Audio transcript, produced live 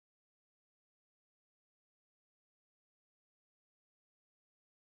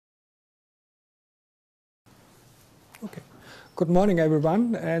Good morning,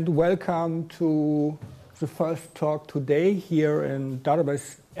 everyone, and welcome to the first talk today here in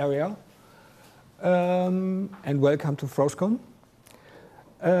database area, and welcome to FrOSCon.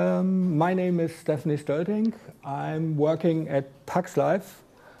 My name is Stefanie Stölting. I'm working at PaxLive,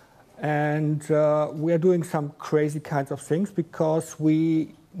 and we are doing some crazy kinds of things because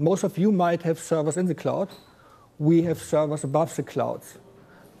most of you might have servers in the cloud. We have servers above the clouds.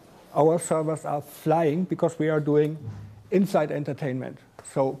 Our servers are flying because we are doing inside entertainment.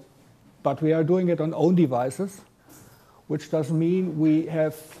 But we are doing it on own devices, which does mean we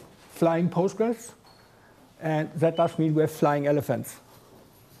have flying Postgres, and that does mean we have flying elephants,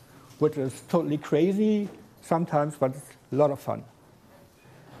 which is totally crazy sometimes, but it's a lot of fun.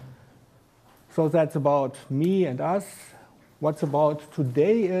 So that's about me and us. What's about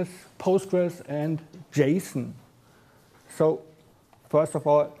today is Postgres and JSON. So first of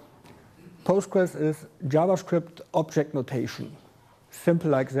all, Postgres is JavaScript object notation.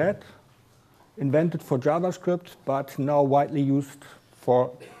 Simple like that. Invented for JavaScript, but now widely used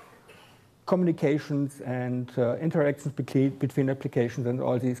for communications and interactions between applications and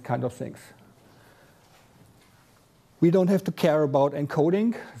all these kind of things. We don't have to care about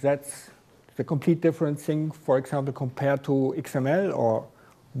encoding. That's the complete different thing, for example, compared to XML or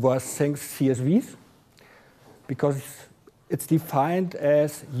worse things, CSVs, because it's defined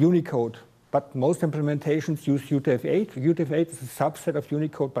as Unicode. But most implementations use UTF-8. UTF-8 is a subset of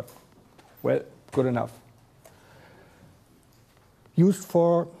Unicode, but, well, good enough. Used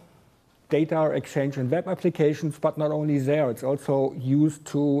for data exchange in web applications, but not only there. It's also used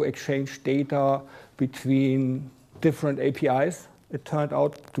to exchange data between different APIs. It turned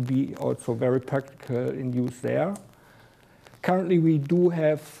out to be also very practical in use there. Currently, we do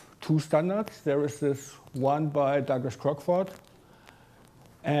have two standards. There is this one by Douglas Crockford,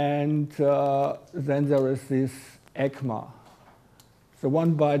 and then there is this ECMA. The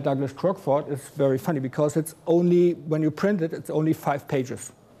one by Douglas Crockford is very funny because it's only, when you print it, it's only 5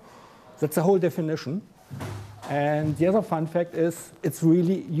 pages. That's the whole definition. And the other fun fact is it's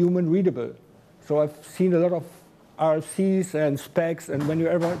really human readable. So I've seen a lot of RFCs and specs, and when you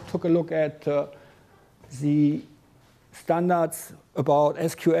ever took a look at the standards about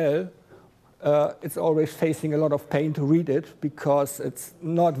SQL, it's always facing a lot of pain to read it because it's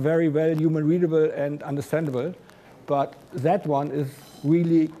not very well human readable and understandable. But that one is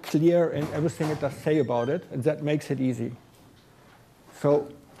really clear in everything it does say about it, and that makes it easy. So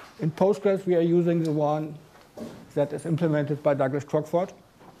in Postgres, we are using the one that is implemented by Douglas Crockford.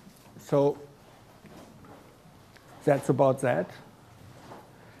 So that's about that.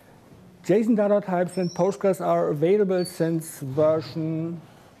 JSON data types in Postgres are available since version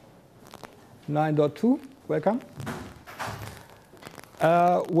 9.2, welcome,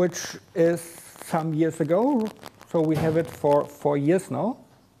 which is some years ago. So we have it for 4 years now.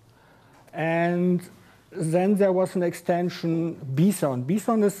 And then there was an extension, BSON.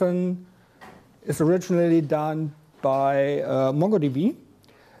 BSON is originally done by MongoDB.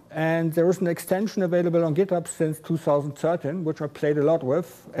 And there is an extension available on GitHub since 2013, which I played a lot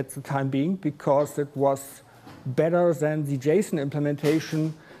with at the time being, because it was better than the JSON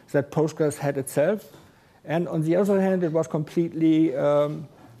implementation that Postgres had itself. And on the other hand, it was completely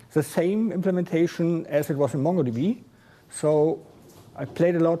the same implementation as it was in MongoDB. So I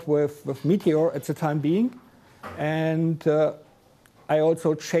played a lot with Meteor at the time being. And I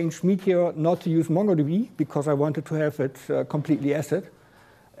also changed Meteor not to use MongoDB because I wanted to have it completely ACID.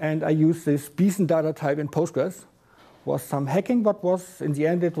 And I used this BSON data type in Postgres. Was some hacking, but in the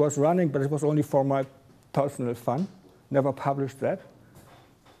end it was running, but it was only for my personal fun. Never published that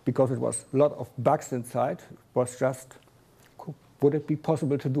because it was a lot of bugs inside. It was just, would it be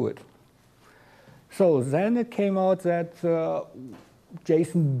possible to do it? So then it came out that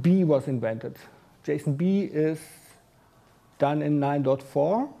JSONB was invented. JSONB is done in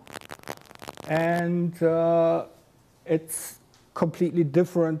 9.4, and it's completely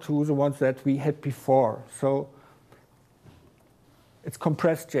different to the ones that we had before. So it's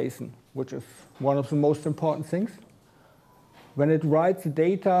compressed JSON, which is one of the most important things. When it writes the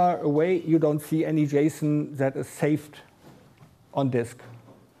data away, you don't see any JSON that is saved on disk.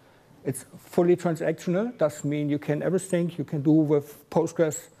 It's fully transactional. Does mean you can everything you can do with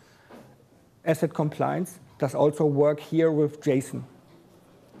Postgres ACID compliance does also work here with JSON.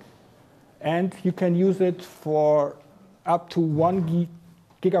 And you can use it for up to 1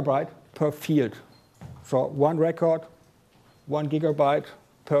 gigabyte per field. So one record, 1 gigabyte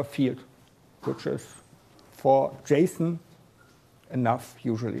per field, which is for JSON enough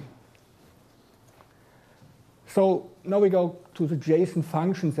usually. So now we go to the JSON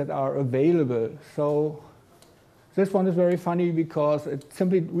functions that are available. So This one is very funny because it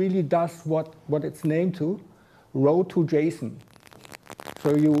simply really does what it's named to, row to JSON.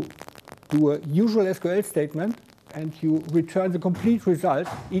 So you do a usual SQL statement and you return the complete result,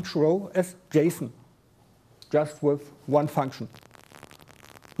 each row, as JSON, just with one function.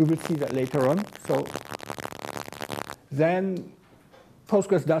 We will see that later on. So then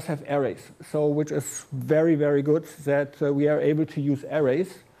Postgres does have arrays, so which is very, very good that we are able to use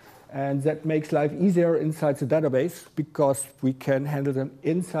arrays. And that makes life easier inside the database because we can handle them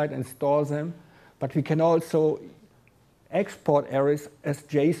inside and store them. But we can also export arrays as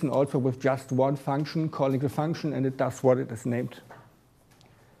JSON also with just one function, calling the function, and it does what it is named.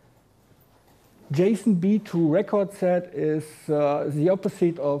 JSONB to record set is the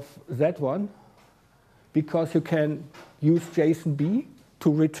opposite of that one because you can use JSONB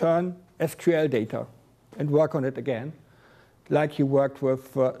to return SQL data and work on it again, like you worked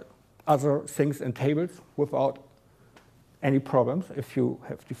with other things in tables without any problems if you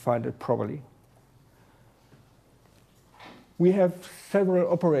have defined it properly. We have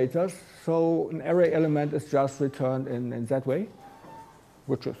several operators, so an array element is just returned in that way,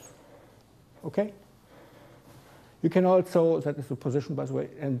 which is OK. You can also, that is the position, by the way,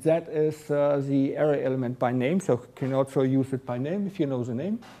 and that is the array element by name, so you can also use it by name if you know the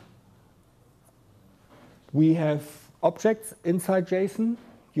name. We have objects inside JSON.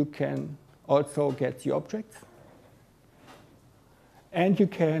 You can also get the objects. And you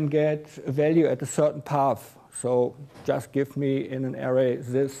can get a value at a certain path. So just give me in an array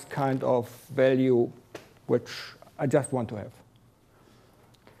this kind of value, which I just want to have.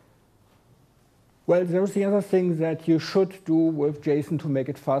 Well, there's the other thing that you should do with JSON to make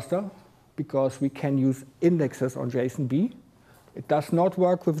it faster, because we can use indexes on JSONB. It does not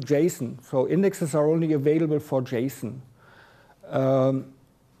work with JSON. So indexes are only available for JSON.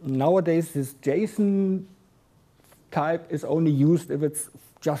 Nowadays, this JSON type is only used if it's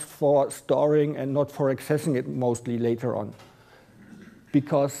just for storing and not for accessing it mostly later on.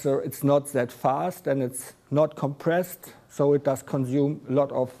 Because it's not that fast and it's not compressed, so it does consume a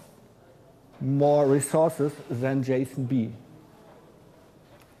lot of more resources than JSONB.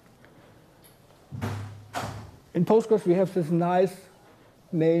 In Postgres, we have this nice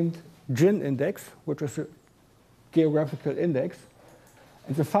named GIN index, which is a geographical index.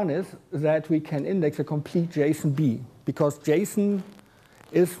 And the fun is that we can index a complete JSONB, because JSON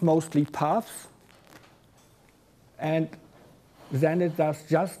is mostly paths, and then it does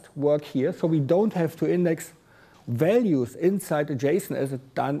just work here. So we don't have to index values inside a JSON as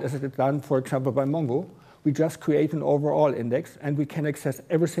it is done, for example, by Mongo. We just create an overall index, and we can access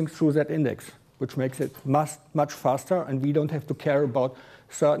everything through that index, which makes it much faster, and we don't have to care about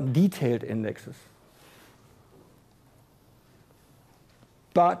certain detailed indexes.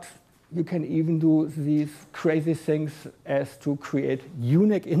 But you can even do these crazy things as to create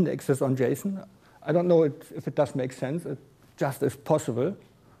unique indexes on JSON. I don't know if it does make sense. It just is possible.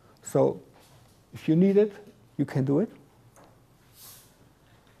 So if you need it, you can do it.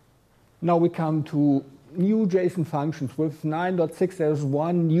 Now we come to new JSON functions. With 9.6, there's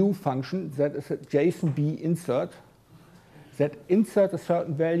one new function that is a JSONB insert that inserts a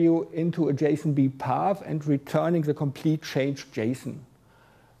certain value into a JSONB path and returning the complete changed JSON.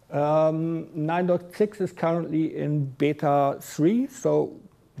 9.6 is currently in beta 3, so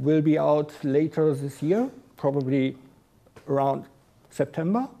will be out later this year, probably around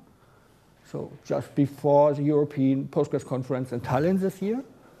September. So just before the European Postgres conference in Tallinn this year,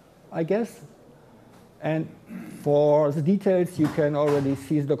 I guess. And for the details, you can already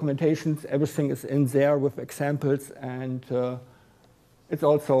see the documentations. Everything is in there with examples, and it's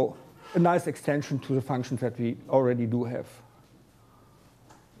also a nice extension to the functions that we already do have.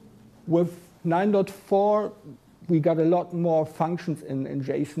 With 9.4, we got a lot more functions in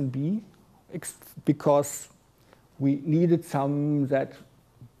JSONB because we needed some that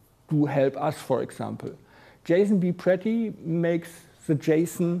do help us, for example. JSONB Pretty makes the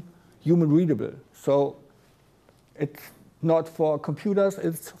JSON human readable. So it's not for computers,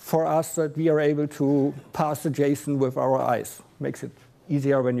 it's for us that we are able to pass the JSON with our eyes. Makes it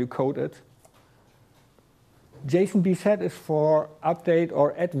easier when you code it. JSONB set is for update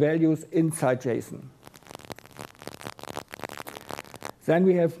or add values inside JSON. Then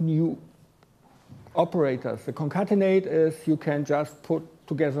we have new operators. The concatenate is you can just put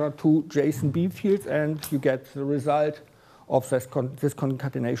together two JSONB fields and you get the result of this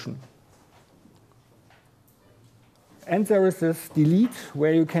concatenation. And there is this delete,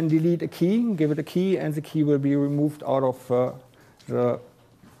 where you can delete a key, give it a key, and the key will be removed out of the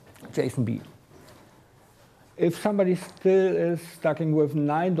JSONB. if somebody still is stuck with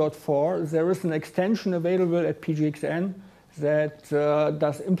 9.4, there is an extension available at PGXN that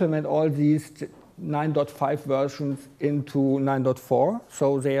does implement all these 9.5 versions into 9.4.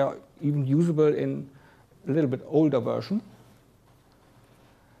 So they are even usable in a little bit older version.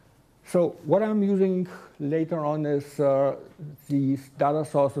 So what I'm using later on is these data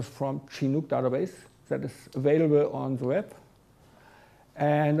sources from Chinook database that is available on the web.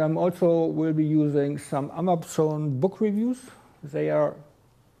 And I'm also will be using some Amazon book reviews. They are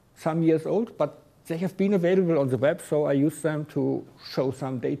some years old, but they have been available on the web, so I use them to show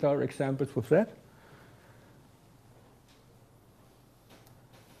some data examples with that.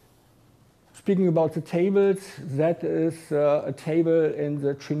 Speaking about the tables, that is a table in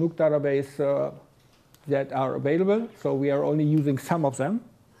the Chinook database that are available. So we are only using some of them,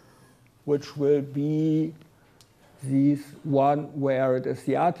 which will be this one where it is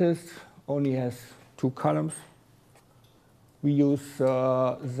the artist, only has 2 columns. We use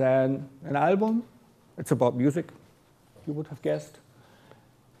then an album. It's about music, you would have guessed.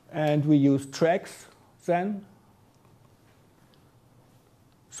 And we use tracks then.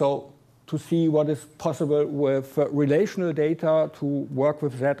 So to see what is possible with relational data to work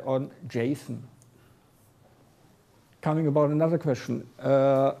with that on JSON. Coming about another question.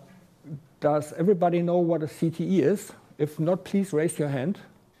 Does everybody know what a CTE is? If not, please raise your hand.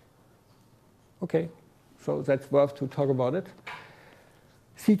 OK, so that's worth to talk about it.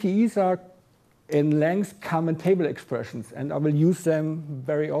 CTEs are in length common table expressions, and I will use them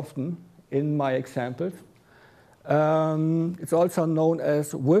very often in my examples. It's also known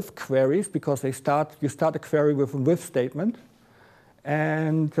as with queries because you start a query with a with statement.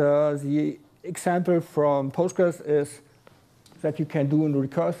 And the example from Postgres is that you can do in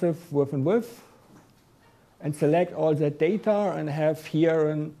recursive with and with and select all that data and have here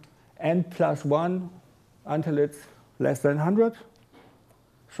an n+1 until it's less than 100.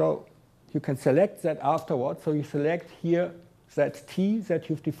 So you can select that afterwards. So you select here that t that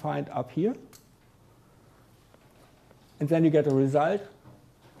you've defined up here. And then you get a result.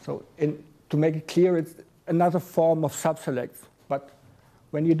 So to make it clear, it's another form of subselects. But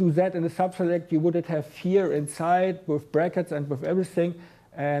when you do that in a subselect, you would have here inside with brackets and with everything.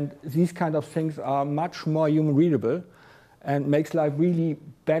 And these kind of things are much more human readable and makes life really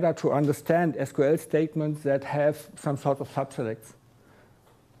better to understand SQL statements that have some sort of subselects.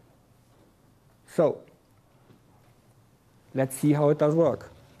 So let's see how it does work.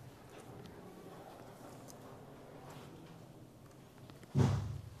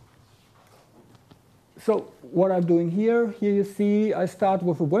 So what I'm doing here you see I start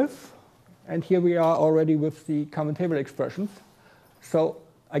with a with, and here we are already with the common table expressions. So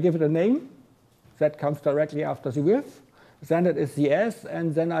I give it a name that comes directly after the with, then it is the s,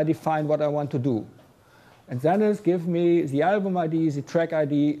 and then I define what I want to do. And then it gives me the album ID, the track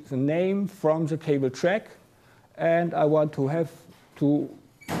ID, the name from the table track, and I want to have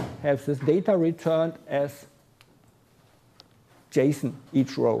this data returned as JSON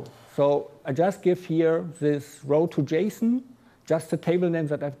each row. So I just give here this row to JSON, just the table name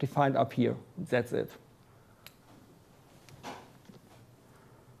that I've defined up here. That's it.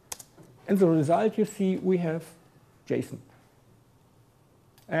 And the result you see, we have JSON.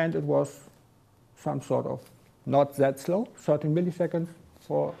 And it was some sort of not that slow. 13 milliseconds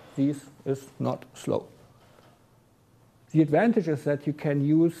for these is not slow. The advantage is that you can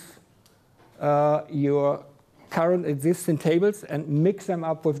use your current existing tables and mix them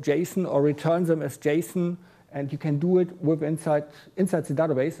up with JSON or return them as JSON, and you can do it with inside the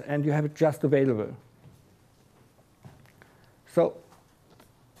database, and you have it just available. So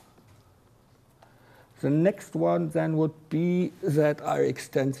the next one then would be that I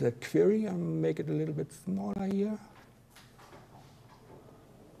extend the query and make it a little bit smaller here.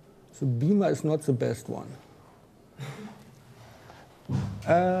 The Beamer is not the best one.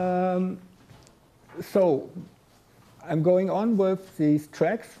 So I'm going on with these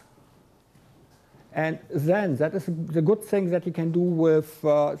tracks. And then that is the good thing that you can do with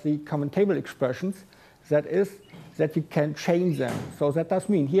the common table expressions. That is that you can change them. So that does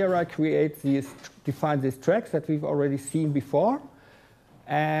mean here I define these tracks that we've already seen before.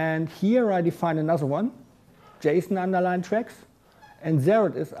 And here I define another one, JSON underline tracks. And there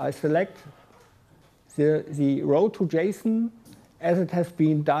it is. I select the row to JSON as it has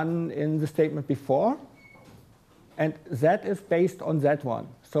been done in the statement before. And that is based on that one.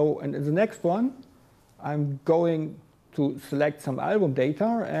 So and in the next one, I'm going to select some album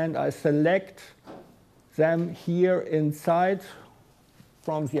data, and I select them here inside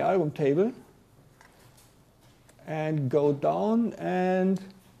from the album table and go down, and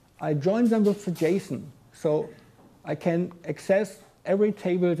I join them with the JSON. So I can access every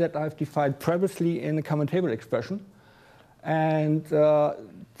table that I've defined previously in a common table expression. And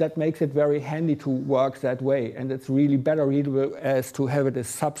that makes it very handy to work that way. And it's really better readable as to have it as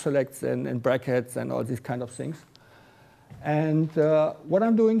subselects and brackets and all these kind of things. And what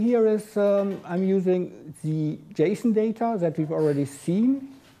I'm doing here is I'm using the JSON data that we've already seen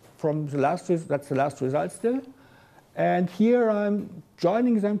from the last, that's the last result still. And here I'm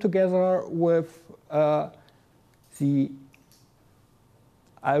joining them together with the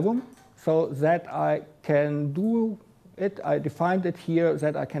album so that I can do it. I defined it here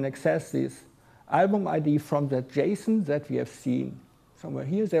that I can access this album ID from that JSON that we have seen somewhere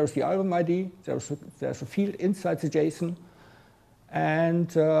here. There's the album ID. There's a field inside the JSON. And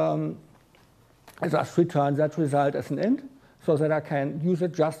I just return that result as an int so that I can use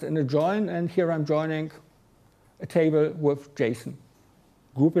it just in a join. And here I'm joining a table with JSON.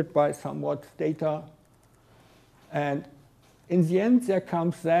 Group it by somewhat data. And in the end, there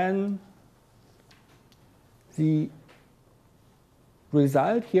comes then the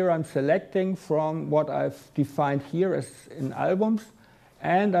result. Here I'm selecting from what I've defined here as in albums.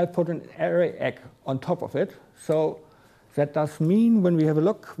 And I put an array egg on top of it. So that does mean when we have a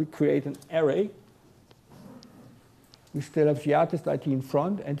look, we create an array. We still have the artist ID in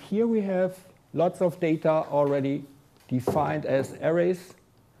front. And here we have lots of data already defined as arrays,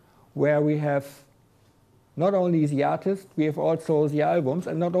 where we have not only the artist, we have also the albums.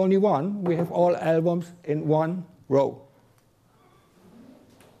 And not only one, we have all albums in one row.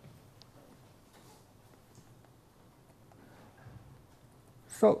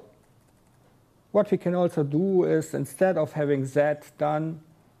 So what we can also do is, instead of having that done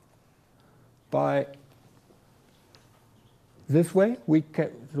by this way,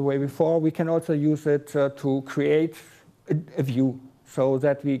 the way before, we can also use it to create a view so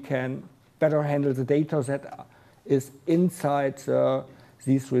that we can better handle the data that is inside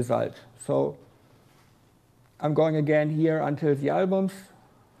these results. So I'm going again here until the albums.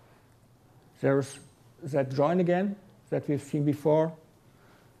 There's that join again that we've seen before.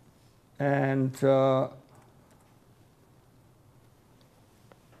 And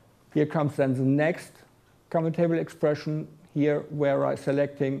here comes then the next common table expression here, where I'm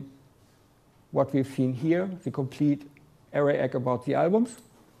selecting what we've seen here, the complete array egg about the albums.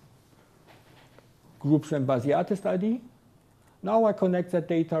 Groups them by the artist ID. Now I connect that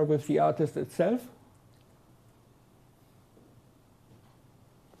data with the artist itself,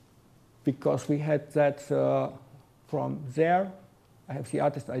 because we had that from there. I have the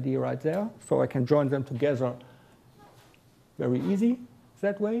artist ID right there, so I can join them together very easy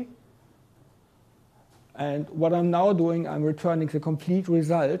that way. And what I'm now doing, I'm returning the complete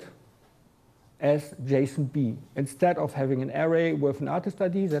result as JSON-B. Instead of having an array with an artist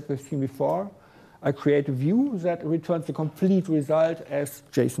ID that we've seen before, I create a view that returns the complete result as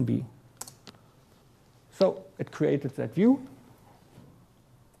JSON-B. So it created that view.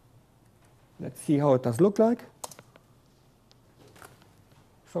 Let's see how it does look like.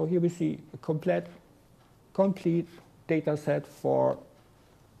 So here we see a complete data set for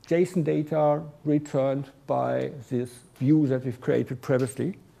JSON data returned by this view that we've created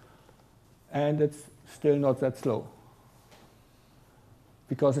previously. And it's still not that slow,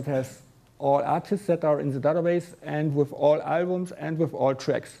 because it has all artists that are in the database, and with all albums, and with all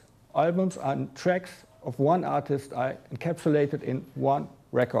tracks. Albums and tracks of one artist are encapsulated in one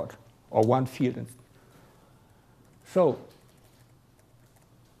record, or one field. So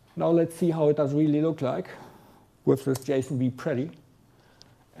now let's see how it does really look like with this JSON-B pretty.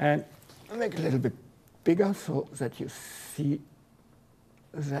 And I'll make it a little bit bigger so that you see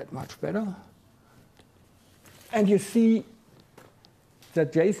that much better. And you see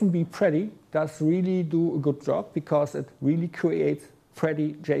that JSON-B pretty does really do a good job, because it really creates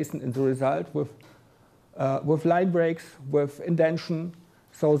pretty JSON in the result with line breaks, with indentation,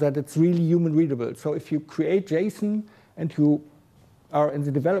 so that it's really human readable. So if you create JSON and you are in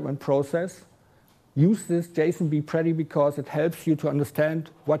the development process, use this JSON-B pretty, because it helps you to understand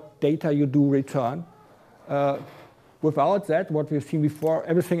what data you do return. Without that, what we've seen before,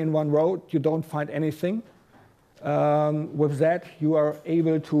 everything in one row, you don't find anything. With that, you are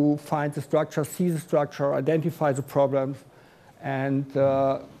able to find the structure, see the structure, identify the problems, and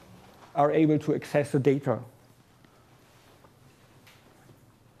are able to access the data.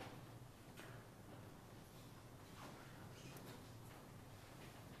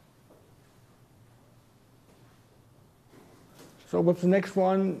 So with the next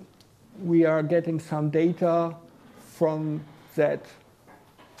one, we are getting some data from that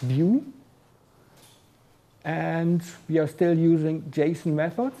view. And we are still using JSON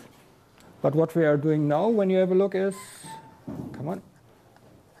methods. But what we are doing now, when you have a look, is, come on.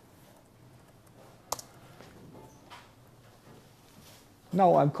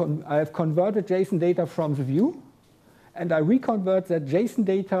 Now I have converted JSON data from the view, and I reconvert that JSON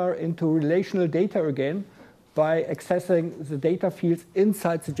data into relational data again by accessing the data fields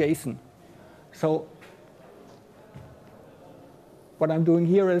inside the JSON. So what I'm doing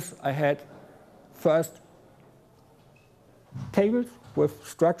here is I had first tables with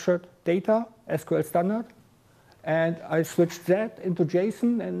structured data, SQL standard, and I switched that into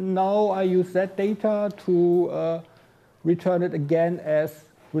JSON, and now I use that data to return it again as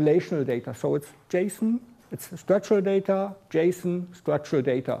relational data. So it's JSON, it's structural data, JSON, structural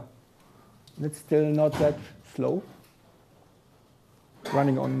data. And it's still not that slow,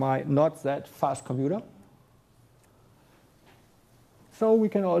 running on my not that fast computer. So we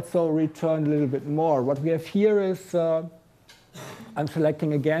can also return a little bit more. What we have here is, I'm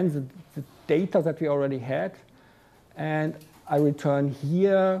selecting again the data that we already had, and I return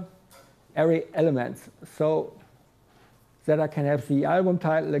here array elements, so that I can have the album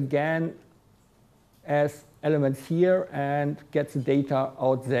title again as elements here and get the data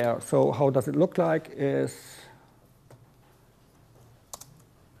out there. So how does it look like is,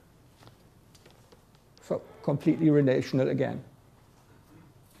 so completely relational again.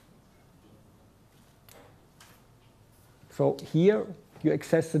 So here you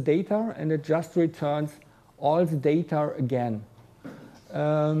access the data, and it just returns all the data again.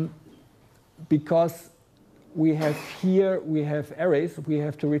 Because we have arrays, we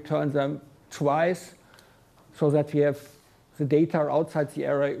have to return them twice so that we have the data outside the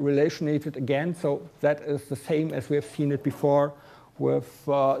array relationated again. So that is the same as we have seen it before with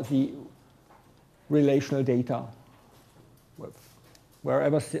the relational data.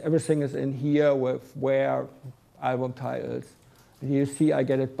 Wherever everything is in here with where album titles. And you see I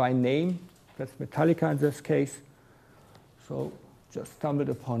get it by name. That's Metallica in this case. So just stumbled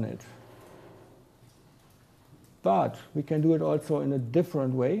upon it. But we can do it also in a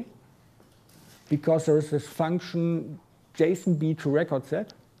different way, because there is this function JSONB to record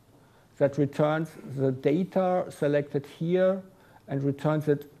set that returns the data selected here and returns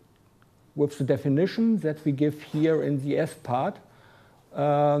it with the definition that we give here in the S part.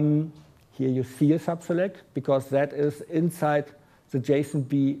 Here you see a subselect, because that is inside the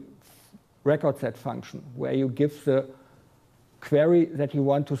JSONB record set function, where you give the query that you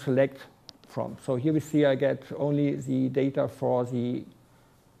want to select from. So here we see I get only the data for the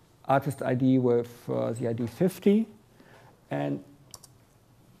artist ID with the ID 50. And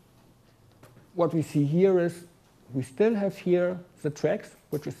what we see here is we still have here the tracks,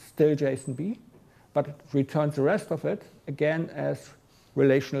 which is still JSONB, but it returns the rest of it again as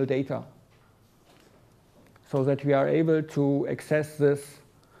relational data, so that we are able to access this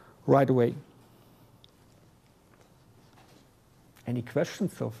right away. Any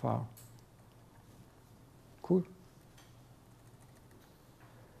questions so far? Cool.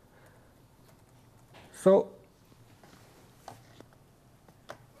 So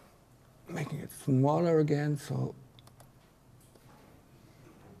making it smaller again so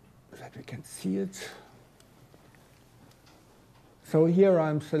that we can see it. So here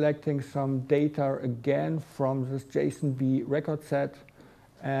I'm selecting some data again from this JSONB record set,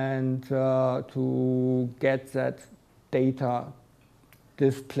 and to get that data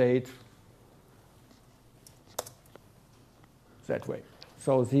displayed that way.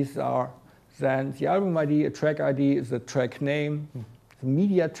 So these are then the album ID, a track ID, the track name, the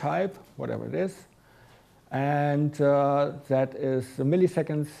media type, whatever it is, and that is the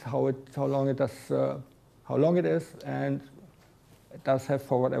milliseconds, how long it is, and it does have,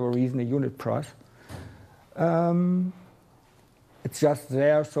 for whatever reason, a unit price. It's just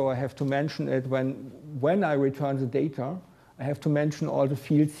there, so I have to mention it when I return the data. I have to mention all the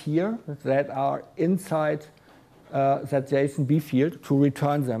fields here that are inside that JSONB field to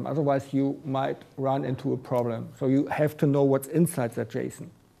return them. Otherwise, you might run into a problem. So you have to know what's inside that JSON.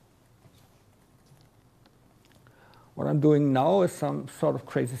 What I'm doing now is some sort of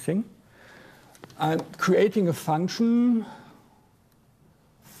crazy thing. I'm creating a function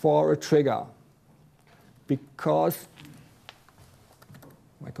for a trigger, because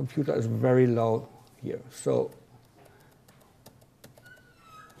my computer is very low here. So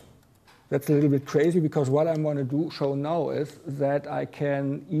that's a little bit crazy, because what I want to show now is that I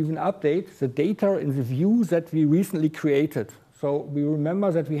can even update the data in the view that we recently created. So we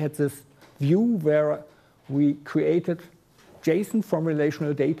remember that we had this view where we created JSON from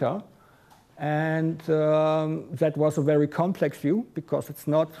relational data. And that was a very complex view, because it's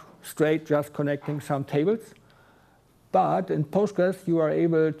not straight just connecting some tables. But in Postgres, you are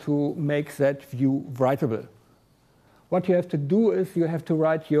able to make that view writable. What you have to do is you have to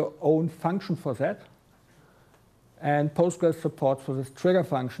write your own function for that. And Postgres supports for this trigger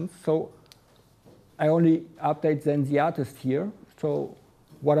functions. So I only update then the artist here. So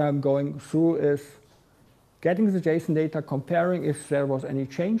what I'm going through is getting the JSON data, comparing if there was any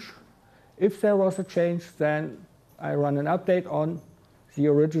change. If there was a change, then I run an update on the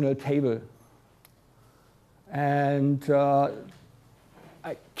original table. And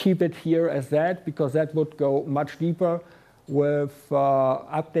I keep it here as that, because that would go much deeper with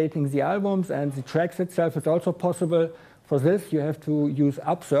updating the albums, and the tracks itself is also possible. For this, you have to use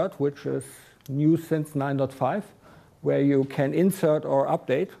upsert, which is new since 9.5, where you can insert or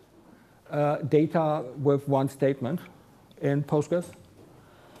update data with one statement in Postgres.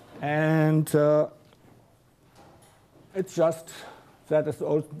 And it's just that is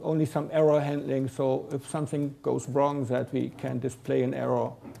only some error handling. So if something goes wrong, that we can display an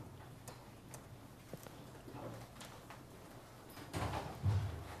error.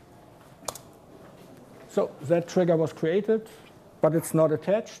 So that trigger was created, but it's not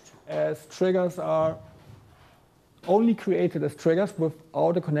attached, as triggers are only created as triggers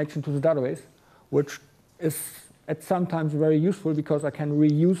without a connection to the database, which is at sometimes very useful because I can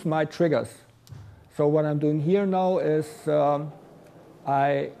reuse my triggers. So what I'm doing here now is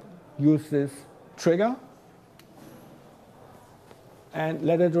I use this trigger and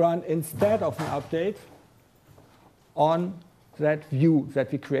let it run instead of an update on that view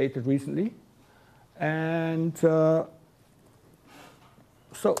that we created recently. And so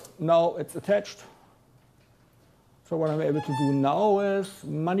now it's attached. So what I'm able to do now is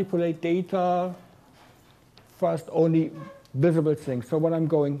manipulate data, first only visible things. So what I'm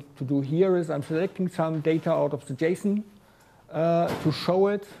going to do here is I'm selecting some data out of the JSON to show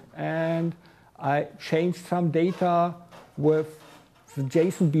it, and I change some data with the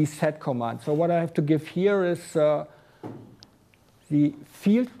JSON B set command. So what I have to give here is the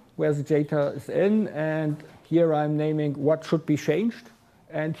field where the data is in, and here I'm naming what should be changed,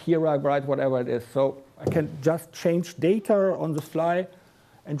 and here I write whatever it is. So I can just change data on the fly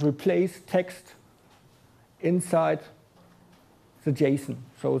and replace text inside the JSON.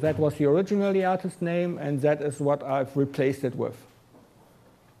 So that was the original artist name, and that is what I've replaced it with.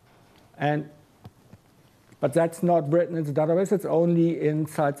 But that's not written in the database. It's only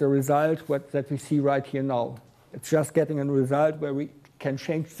inside the result that we see right here now. It's just getting a result where we can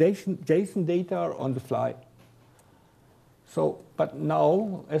change JSON data on the fly. So, but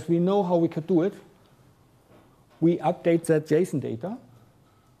now, as we know how we could do it, we update that JSON data.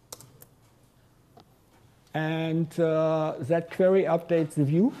 And that query updates the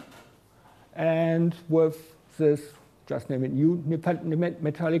view. And with this, just name it new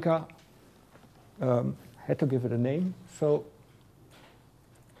Metallica, had to give it a name. So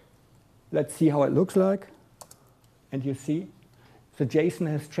let's see how it looks like. And you see the JSON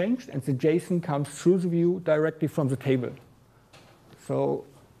has changed, and the JSON comes through the view directly from the table. So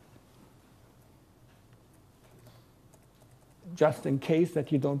just in case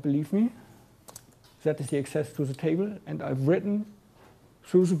that you don't believe me, that is the access to the table, and I've written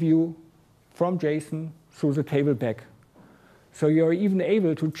through the view from JSON through the table back. So you're even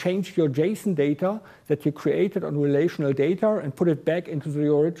able to change your JSON data that you created on relational data and put it back into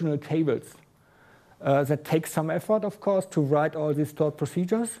the original tables. That takes some effort, of course, to write all these stored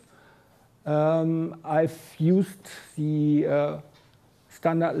procedures. I've used the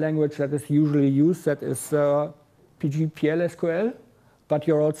standard language that is usually used, that is PGPL SQL. But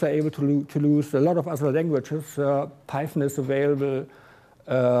you're also able to use a lot of other languages. Python is available.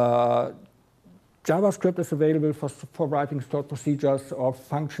 JavaScript is available for writing stored procedures or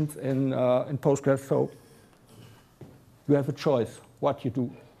functions in Postgres. So you have a choice what you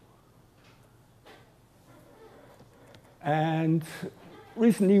do. And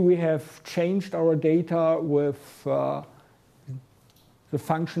recently we have changed our data with the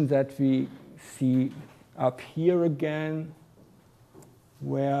function that we see up here again.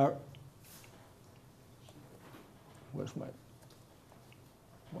 Where's my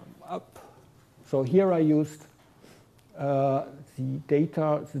one up? So here I used the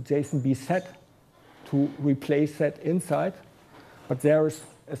data, the JSON B set, to replace that inside. But there is,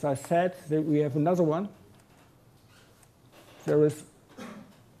 as I said, we have another one. There is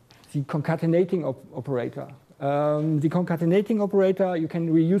the concatenating operator. The concatenating operator, you can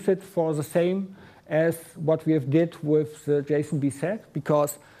reuse it for the same as what we have did with the JSON B set,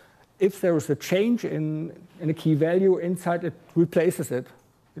 because if there is a change in a key value inside, it replaces it.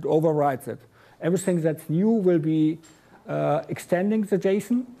 It overrides it. Everything that's new will be extending the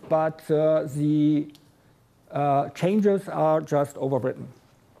JSON, but the changes are just overwritten.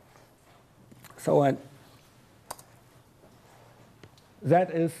 So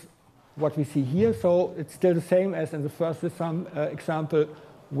that is what we see here. So it's still the same as in the first example,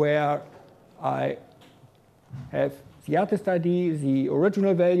 where I have the artist ID, the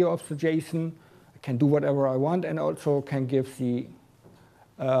original value of the JSON. I can do whatever I want, and also can give the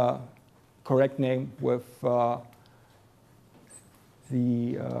correct name with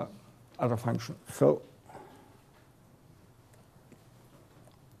the other function. So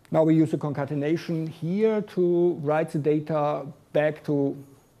now we use the concatenation here to write the data back to,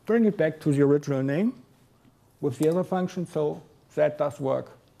 bring it back to the original name with the other function. So that does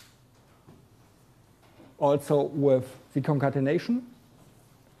work also with the concatenation.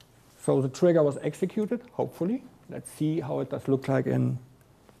 So the trigger was executed, hopefully. Let's see how it does look like in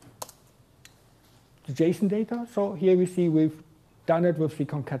the JSON data. So here we see we've done it with the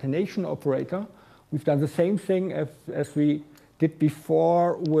concatenation operator. We've done the same thing as we did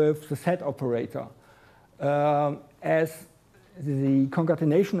before with the set operator. As the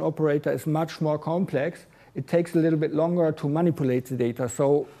concatenation operator is much more complex, it takes a little bit longer to manipulate the data.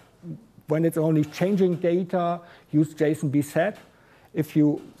 So when it's only changing data, use JSON bset. If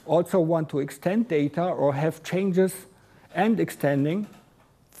you also want to extend data or have changes and extending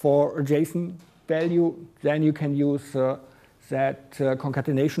for a JSON value, then you can use that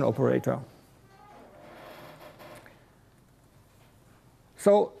concatenation operator.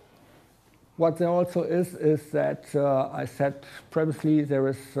 So what there also is that I said previously, there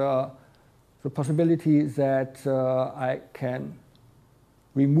is the possibility that I can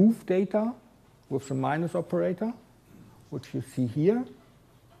remove data with the minus operator, which you see here.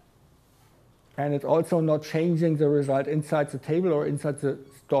 And it's also not changing the result inside the table or inside the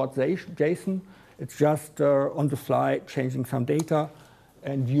stored JSON. It's just on the fly changing some data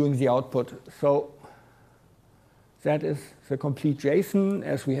and viewing the output. So that is the complete JSON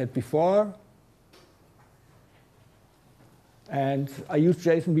as we had before. And I use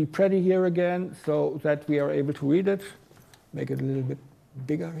JSON be pretty here again so that we are able to read it. Make it a little bit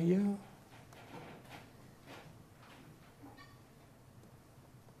bigger here.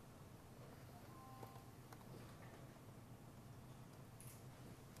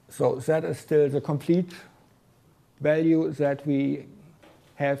 So that is still the complete value that we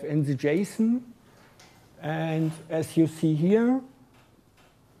have in the JSON. And as you see here,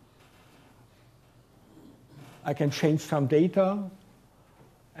 I can change some data,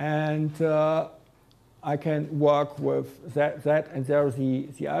 and I can work with that. And there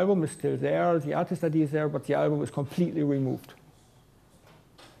the album is still there, the artist ID is there, but the album is completely removed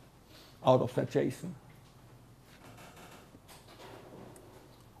out of that JSON.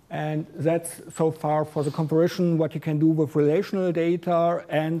 And that's so far for the comparison what you can do with relational data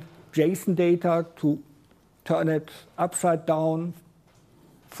and JSON data to turn it upside down,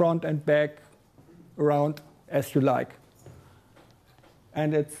 front and back, around as you like.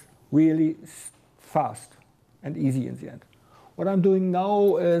 And it's really fast and easy in the end. What I'm doing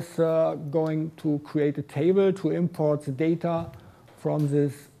now is going to create a table to import the data from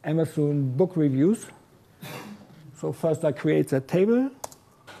this Amazon book reviews. So first I create that table.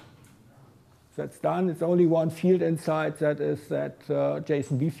 That's done. It's only one field inside, that is that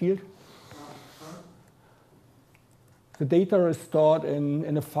JSONB field. The data is stored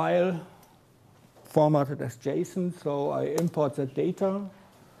in a file formatted as JSON, so I import that data.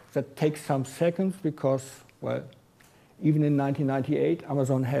 That takes some seconds because, well, even in 1998,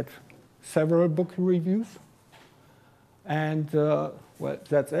 Amazon had several book reviews. And, well,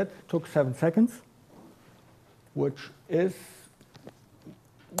 that's it. It took 7 seconds, which is,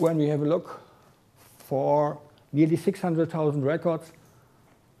 when we have a look, for nearly 600,000 records,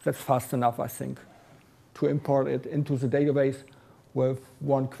 that's fast enough, I think, to import it into the database with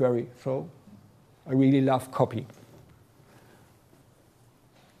one query. So I really love copy.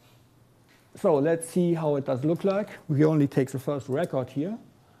 So let's see how it does look like. We only take the first record here.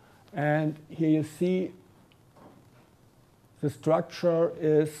 And here you see the structure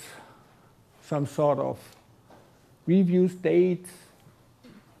is some sort of reviews, dates,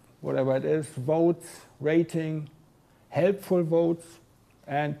 whatever it is, votes, rating, helpful votes,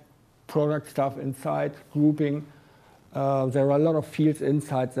 and product stuff inside, grouping. There are a lot of fields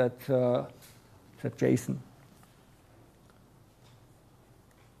inside that JSON.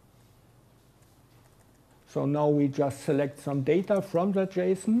 So now we just select some data from that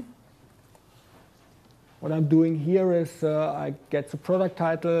JSON. What I'm doing here is I get the product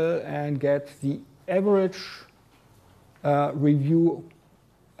title and get the average review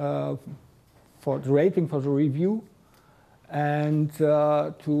for the rating for the review. and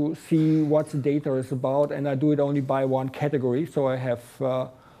to see what the data is about. And I do it only by one category. So I have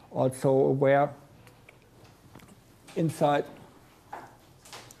also a where inside.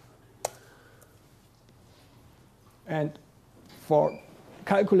 And for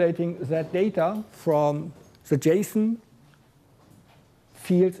calculating that data from the JSON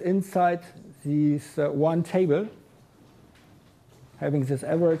fields inside this one table, having this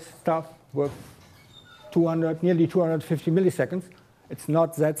average stuff with nearly 250 milliseconds, it's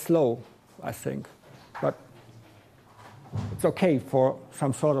not that slow, I think. But it's OK for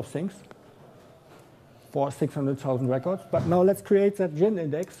some sort of things, for 600,000 records. But now let's create that GIN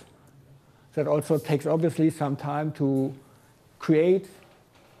index. That also takes, obviously, some time to create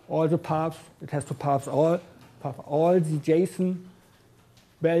all the paths. It has to parse all the JSON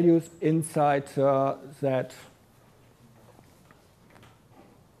values inside that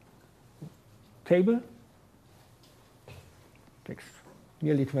table. Takes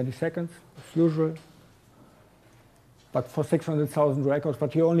nearly 20 seconds, as usual. But for 600,000 records,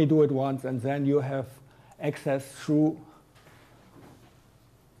 but you only do it once, and then you have access through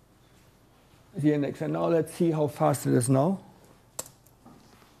the index. And now let's see how fast it is now.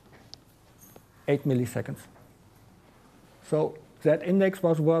 8 milliseconds. So that index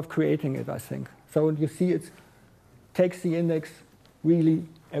was worth creating it, I think. So you see it takes the index really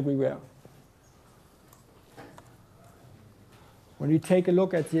everywhere. When you take a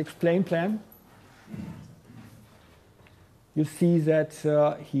look at the explain plan, you see that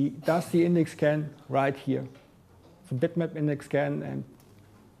he does the index scan right here. It's a bitmap index scan, and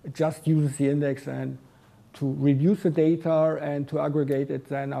it just uses the index and to reduce the data and to aggregate it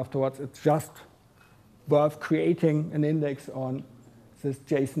then afterwards. It's just worth creating an index on this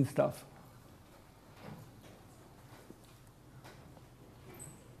JSON stuff.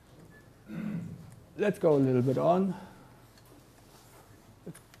 Let's go a little bit on.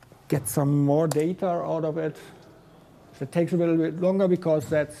 Let's get some more data out of it. It takes a little bit longer because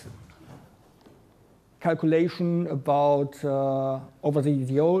that's calculation about over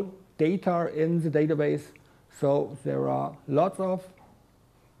the old data in the database. So there are lots of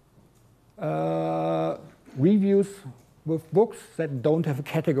reviews with books that don't have a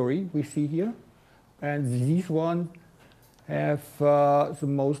category we see here. And these ones have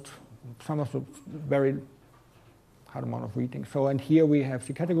some of the very hard amount of reading. So, and here we have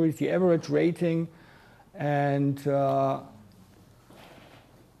the categories, the average rating, and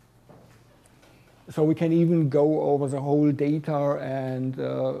so we can even go over the whole data and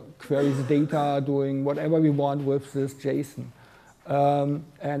query the data, doing whatever we want with this JSON.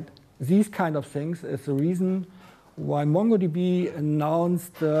 And these kind of things is the reason why MongoDB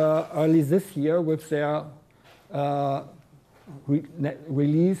announced early this year with their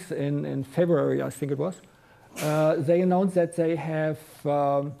release in February, I think it was. They announced that they have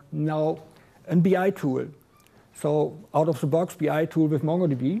now a BI tool. So out of the box BI tool with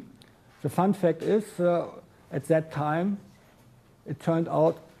MongoDB. The fun fact is, at that time, it turned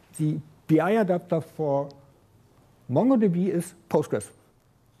out the BI adapter for MongoDB is Postgres.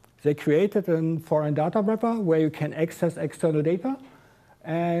 They created a foreign data wrapper where you can access external data,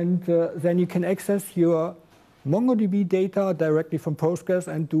 and then you can access your MongoDB data directly from Postgres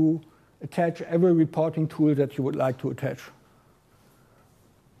and attach every reporting tool that you would like to attach.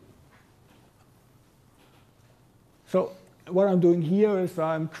 So what I'm doing here is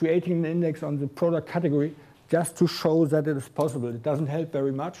I'm creating an index on the product category just to show that it is possible. It doesn't help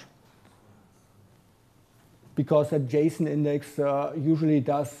very much because that JSON index usually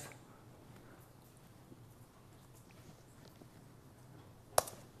does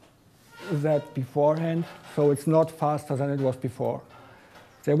that beforehand, so it's not faster than it was before.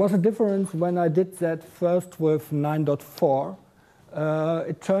 There was a difference when I did that first with 9.4.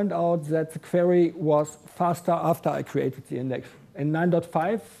 It turned out that the query was faster after I created the index. In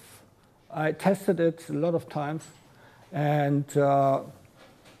 9.5, I tested it a lot of times, and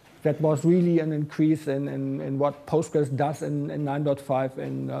that was really an increase in what Postgres does in 9.5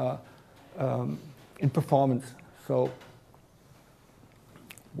 in performance. So,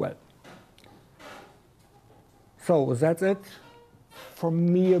 well. So that's it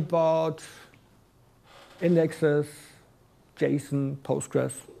from me about indexes, JSON,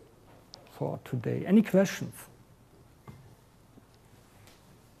 Postgres for today. Any questions?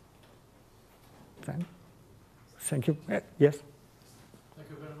 Then, thank you. Yes? Thank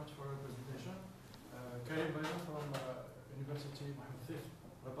you very much for your presentation. Karim Bayram from University Mohammed V,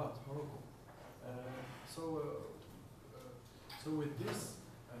 Rabat, Morocco. So with this,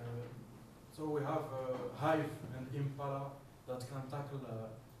 so we have Hive and Impala that can tackle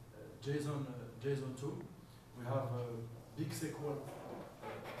JSON 2. We have big SQL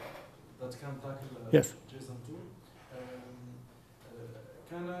that can tackle Yes. JSON too.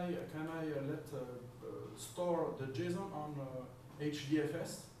 Can I store the JSON on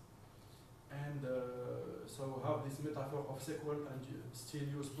HDFS and so have this metaphor of SQL and still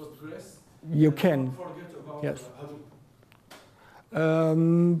use Postgres? You and can. Don't forget about Yes.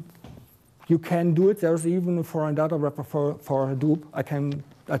 Hadoop. You can do it. There's even a foreign data wrapper for Hadoop.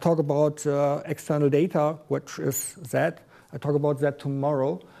 I talk about external data, which is that. I talk about that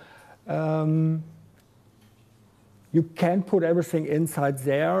tomorrow. You can put everything inside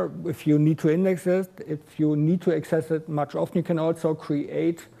there if you need to index it. If you need to access it much often, you can also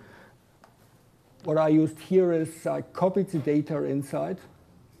create. What I used here is I copied the data inside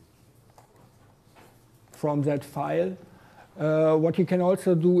from that file. What you can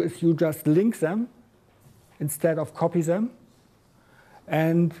also do is you just link them instead of copy them,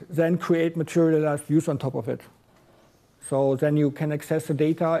 and then create materialized views on top of it. So then you can access the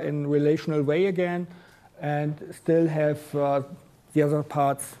data in relational way again, and still have the other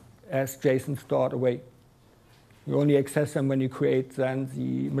parts as JSON stored away. You only access them when you create then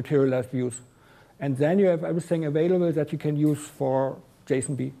the materialized views. And then you have everything available that you can use for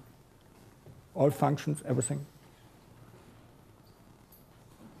JSONB. All functions, everything.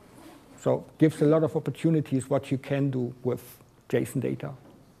 So gives a lot of opportunities what you can do with JSON data.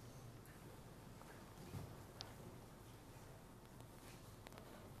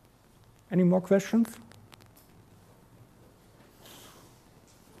 Any more questions?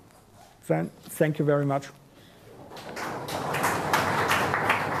 Then thank you very much.